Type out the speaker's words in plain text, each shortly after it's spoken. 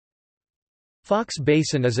Foxe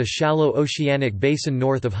Basin is a shallow oceanic basin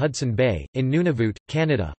north of Hudson Bay, in Nunavut,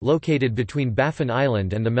 Canada, located between Baffin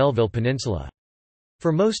Island and the Melville Peninsula.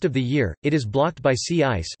 For most of the year, it is blocked by sea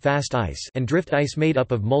ice, fast ice and drift ice made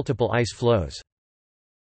up of multiple ice flows.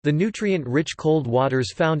 The nutrient-rich cold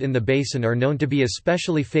waters found in the basin are known to be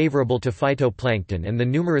especially favorable to phytoplankton, and the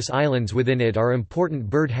numerous islands within it are important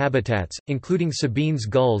bird habitats, including Sabine's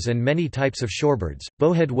gulls and many types of shorebirds.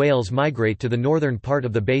 Bowhead whales migrate to the northern part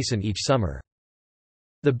of the basin each summer.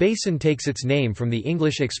 The basin takes its name from the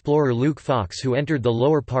English explorer Luke Fox, who entered the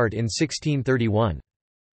lower part in 1631.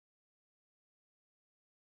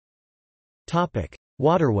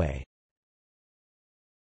 Waterway.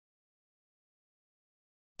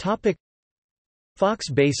 Foxe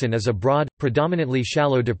Basin is a broad, predominantly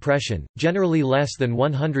shallow depression, generally less than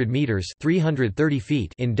 100 meters (330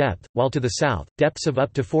 feet) in depth, while to the south, depths of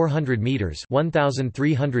up to 400 meters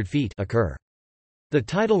 (1,300 feet) occur. The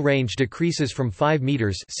tidal range decreases from 5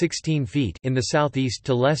 meters (16 feet) in the southeast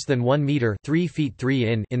to less than 1 meter (3 feet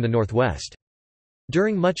 3 in) the northwest.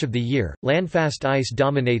 During much of the year, landfast ice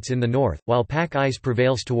dominates in the north, while pack ice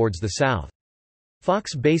prevails towards the south.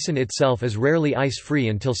 Foxe Basin itself is rarely ice-free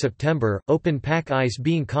until September, open pack ice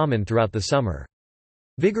being common throughout the summer.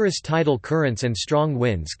 Vigorous tidal currents and strong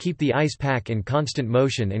winds keep the ice pack in constant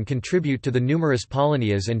motion and contribute to the numerous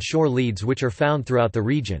polynyas and shore leads which are found throughout the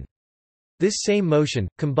region. This same motion,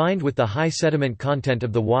 combined with the high sediment content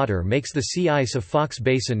of the water, makes the sea ice of Foxe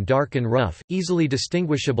Basin dark and rough, easily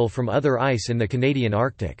distinguishable from other ice in the Canadian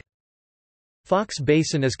Arctic. Foxe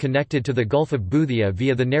Basin is connected to the Gulf of Boothia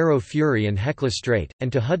via the narrow Fury and Hecla Strait,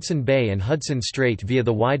 and to Hudson Bay and Hudson Strait via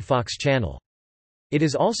the wide Foxe Channel. It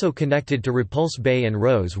is also connected to Repulse Bay and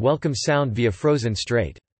Rose Welcome Sound via Frozen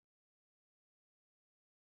Strait.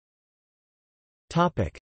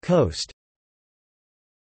 Coast.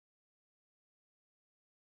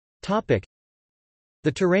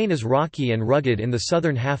 The terrain is rocky and rugged in the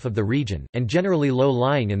southern half of the region, and generally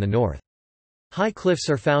low-lying in the north. High cliffs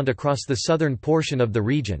are found across the southern portion of the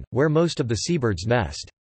region, where most of the seabirds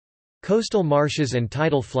nest. Coastal marshes and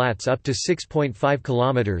tidal flats up to 6.5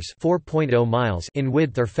 kilometers (4.0 miles) in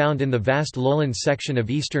width are found in the vast lowland section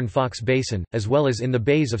of eastern Foxe Basin, as well as in the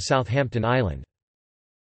bays of Southampton Island.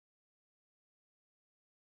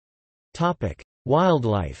 Topic: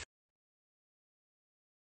 Wildlife.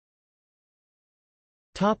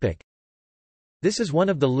 Topic: This is one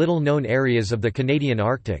of the little-known areas of the Canadian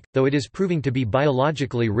Arctic, though it is proving to be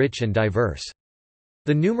biologically rich and diverse.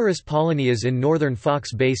 The numerous polynyas in northern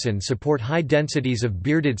Foxe Basin support high densities of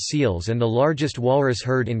bearded seals and the largest walrus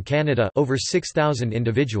herd in Canada, over 6,000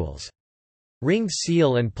 individuals. Ringed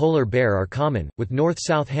seal and polar bear are common, with North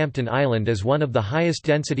Southampton Island as one of the highest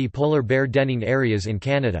density polar bear denning areas in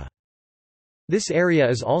Canada. This area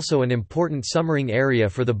is also an important summering area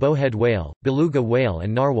for the bowhead whale, beluga whale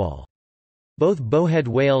and narwhal. Both bowhead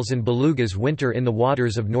whales and belugas winter in the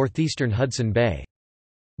waters of northeastern Hudson Bay.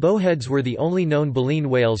 Bowheads were the only known baleen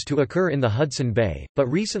whales to occur in the Hudson Bay, but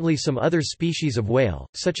recently some other species of whale,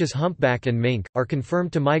 such as humpback and mink, are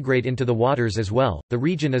confirmed to migrate into the waters as well. The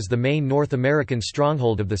region is the main North American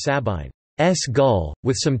stronghold of the Sabine's gull,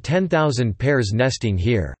 with some 10,000 pairs nesting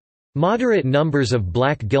here. Moderate numbers of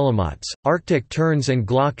black guillemots, Arctic terns and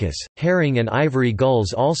glaucus, herring and ivory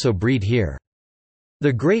gulls also breed here.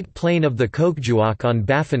 The Great Plain of the Coquejuac on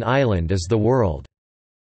Baffin Island is the world's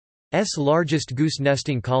largest goose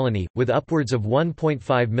nesting colony, with upwards of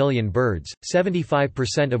 1.5 million birds,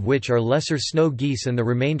 75% of which are lesser snow geese and the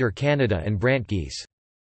remainder Canada and brant geese.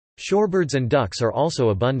 Shorebirds and ducks are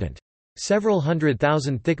also abundant. Several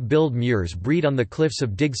 100,000 thick-billed murres breed on the cliffs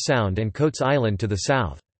of Digges Sound and Coates Island to the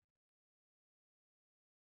south.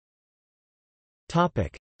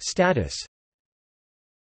 Status.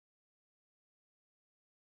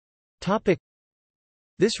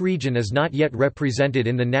 This region is not yet represented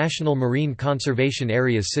in the National Marine Conservation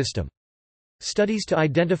Areas system. Studies to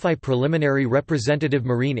identify preliminary representative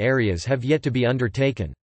marine areas have yet to be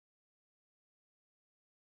undertaken.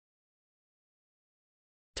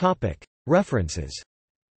 References.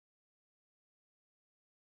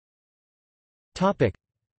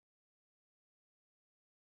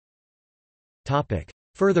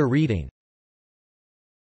 Further reading.